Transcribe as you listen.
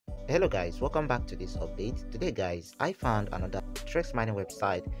Hello guys, welcome back to this update. Today guys, I found another TRX mining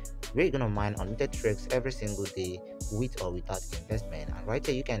website where you're gonna mine unlimited TRX every single day with or without investment. And right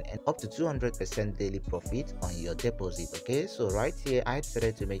here you can earn up to 200% daily profit on your deposit. Okay, so right here I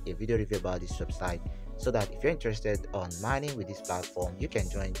decided to make a video review about this website so that if you're interested on mining with this platform, you can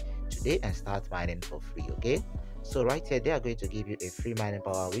join today and start mining for free. Okay, so right here they are going to give you a free mining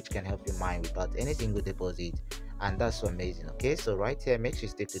power which can help you mine without any single deposit, and that's so amazing. Okay, so right here make sure you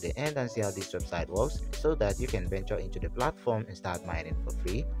stick to the end and see how this website works so that you can venture into the platform and start mining for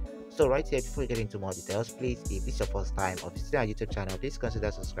free. So right here, before we get into more details, please, if this is your first time of visiting our YouTube channel, please consider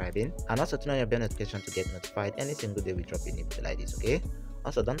subscribing and also turn on your bell notification to get notified any single day we drop a new video like this. Okay,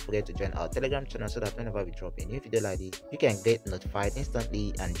 also don't forget to join our Telegram channel so that whenever we drop a new video like this, you can get notified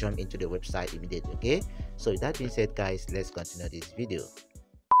instantly and jump into the website immediately. Okay, so with that being said guys, let's continue this video.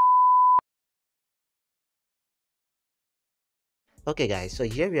 Okay guys, so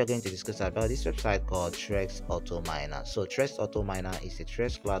here we are going to discuss about this website called TRX Auto Miner. So TRX Auto Miner is a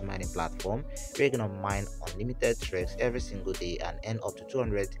TRX cloud mining platform where you're gonna mine unlimited TRX every single day and earn up to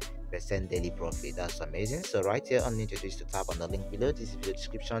 200% daily profit. That's amazing. So right here, all you need to do is to tap on the link below this video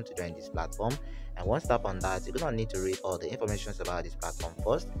description to join this platform. And once tap on that, you're gonna need to read all the information about this platform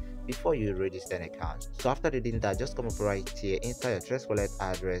first before you register an account. So after reading that, just come over right here, enter your TRX wallet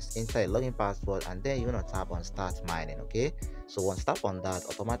address, enter your login password, and then you're gonna tap on start mining. Okay, so once tap on that,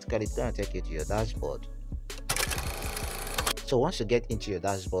 automatically it's gonna take you to your dashboard. So once you get into your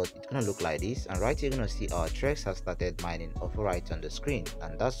dashboard, it's gonna look like this, and right here you're gonna see our TRX has started mining over right on the screen,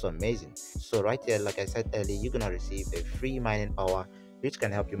 and that's so amazing. So right here, like I said earlier, you're gonna receive a free mining power which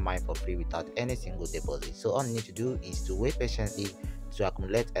can help you mine for free without any single deposit. So all you need to do is to wait patiently to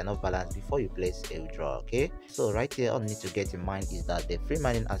accumulate enough balance before you place a withdrawal. Okay, so right here all you need to get in mind is that the free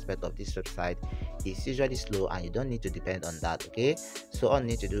mining aspect of this website is usually slow and you don't need to depend on that. Okay, so all you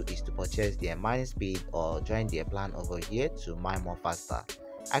need to do is to purchase their mining speed or join their plan over here to mine more faster.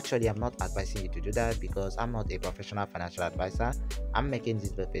 Actually, I'm not advising you to do that because I'm not a professional financial advisor. I'm making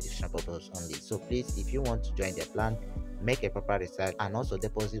this for educational purpose only. So please, if you want to join their plan, make a proper research and also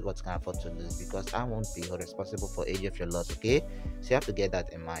deposit what you can afford to lose, because I won't be responsible for any of your loss. Okay, so you have to get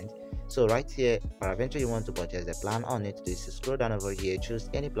that in mind. So right here, peradventure you want to purchase the plan, all you need to do is to scroll down over here, choose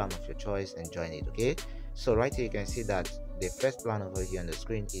any plan of your choice and join it. Okay, so right here you can see that the first plan over here on the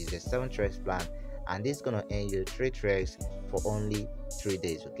screen is the 7 TRX plan, and this is gonna earn you 3 TRX for only 3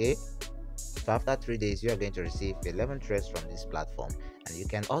 days. Okay, so after 3 days you are going to receive 11 TRX from this platform, and you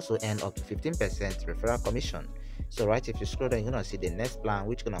can also earn up to 15% referral commission. So right, if you scroll down, you're gonna see the next plan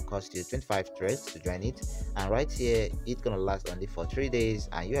which gonna cost you 25 TRX to join it, and right here it's gonna last only for 3 days,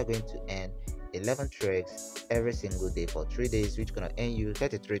 and you are going to earn 11 TRX every single day for 3 days, which gonna earn you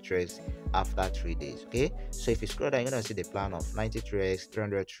 33 TRX after 3 days. Okay, so if you scroll down, you're gonna see the plan of 90 TRX,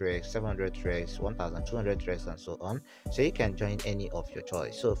 300 TRX, 700 TRX, 1200 TRX, and so on. So you can join any of your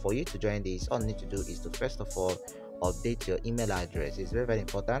choice. So for you to join this, all you need to do is to first of all update your email address. It's very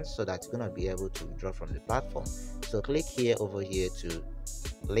important so that you're gonna be able to withdraw from the platform. So click here over here to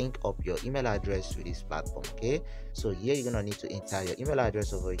link up your email address to this platform. Okay, so here you're gonna need to enter your email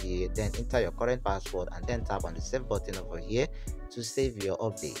address over here, then enter your current password, and then tap on the save button over here to save your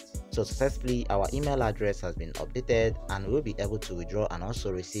update. So successfully our email address has been updated and we'll be able to withdraw and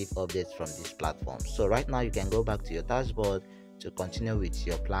also receive updates from this platform. So right now you can go back to your dashboard to continue with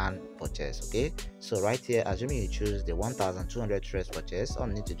your plan purchase. Okay, so right here, assuming you choose the 1200 TRX purchase, all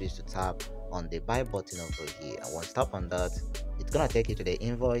you need to do is to tap on the buy button over here, and once tap on that, it's gonna take you to the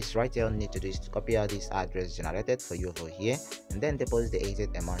invoice. Right here all you need to do is to copy out this address generated for you over here and then deposit the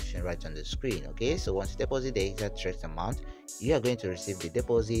exact amount shown right on the screen. Okay, so once you deposit the exact TRX amount, you are going to receive the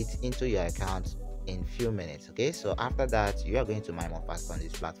deposit into your account in few minutes. Okay, so after that you are going to mine more fast on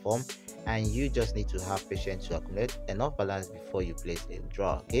this platform, and you just need to have patience to accumulate enough balance before you place a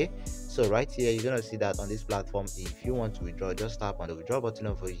withdrawal. Okay, so right here you're gonna see that on this platform, if you want to withdraw, just tap on the withdraw button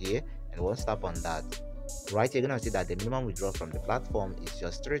over here, and once tap on that, right here you're gonna see that the minimum withdrawal from the platform is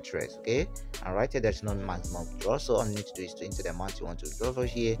just 3 TRX. Okay, and right here there's no maximum withdrawal, so all you need to do is to enter the amount you want to withdraw over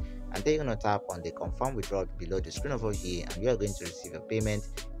here, and then you're gonna tap on the confirm withdrawal below the screen over here, and you are going to receive a payment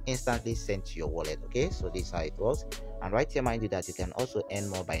instantly sent to your wallet. Okay, so this is how it works. And right here, mind you that you can also earn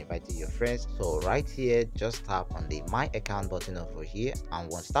more by inviting your friends. So right here, just tap on the my account button over here,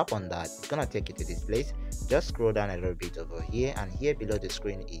 and once tap on that, it's gonna take you to this place. Just scroll down a little bit over here, and here below the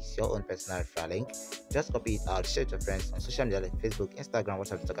screen is your own personal referral link. Just copy it out, share it to friends on social media like Facebook, Instagram,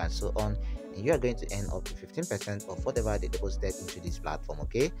 WhatsApp, TikTok, and so on, and you are going to earn up to 15% of whatever they deposited into this platform.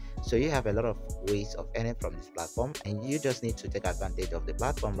 Okay, so you have a lot of ways of earning from this platform, and you just need to take advantage of the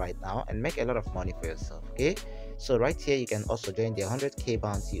platform right now and make a lot of money for yourself. Okay, So right here you can also join the 100k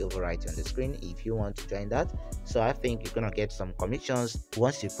bounty over right on the screen if you want to join that. So I think you're gonna get some commissions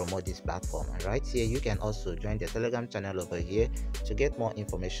once you promote this platform. And right here you can also join the Telegram channel over here to get more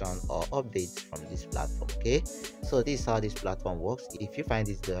information or updates from this platform. Okay, so this is how this platform works. If you find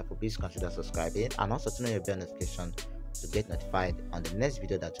this helpful, please consider subscribing and also turn on your bell notification to get notified on the next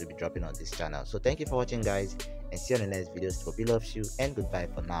video that will be dropping on this channel. So thank you for watching, guys, and see you on the next videos. Hope you loves you, and goodbye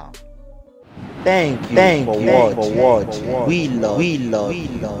for now. Thank you for watching. We love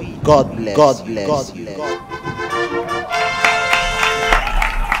you. God bless you.